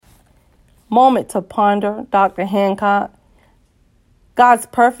Moment to ponder, Dr. Hancock. God's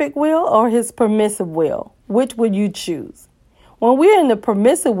perfect will or his permissive will? Which would you choose? When we're in the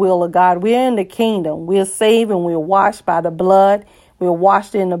permissive will of God, we're in the kingdom. We're saved and we're washed by the blood. We're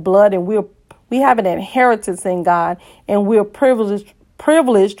washed in the blood, and we have an inheritance in God, and we're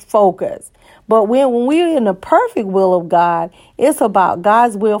privileged focus. But when we're in the perfect will of God, it's about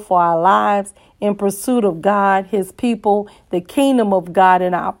God's will for our lives, in pursuit of God, his people, the kingdom of God,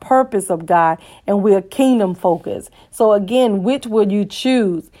 and our purpose of God, and we're kingdom focused. So again, which would you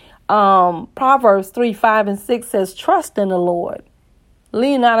choose? Proverbs 3:5-6 says, trust in the Lord.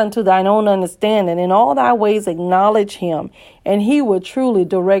 Lean not unto thine own understanding. In all thy ways acknowledge him, and he will truly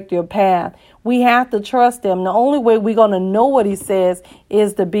direct your path. We have to trust him. The only way we're going to know what he says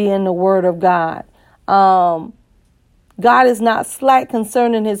is to be in the word of God. God is not slack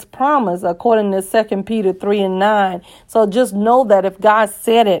concerning his promise, according to 2 Peter 3:9. So just know that if God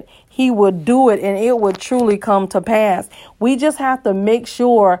said it, he would do it, and it would truly come to pass. We just have to make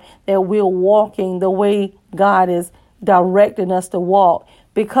sure that we're walking the way God is directing us to walk.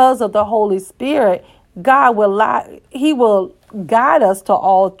 Because of the Holy Spirit, he will guide us to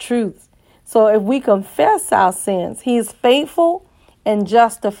all truth. So if we confess our sins, he is faithful and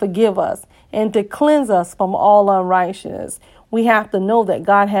just to forgive us and to cleanse us from all unrighteousness. We have to know that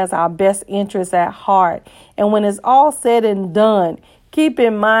God has our best interests at heart. And when it's all said and done, keep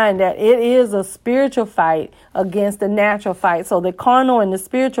in mind that it is a spiritual fight against the natural fight. So the carnal and the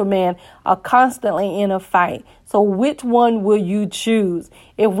spiritual man are constantly in a fight. So which one will you choose?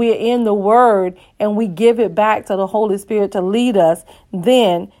 If we're in the word and we give it back to the Holy Spirit to lead us,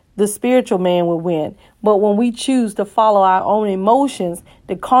 then the spiritual man will win. But when we choose to follow our own emotions,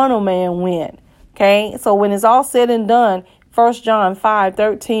 the carnal man win. Okay, so when it's all said and done, 1 John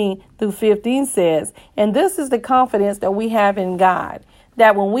 5:13-15 says, and this is the confidence that we have in God,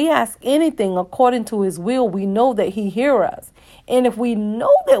 that when we ask anything according to his will, we know that he hears us. And if we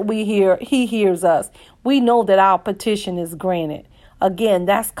know that he hears us, we know that our petition is granted. Again,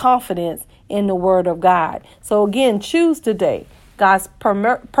 that's confidence in the word of God. So again, choose today God's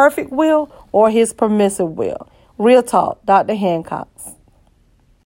perfect will or his permissive will. Real talk, Dr. Hancock.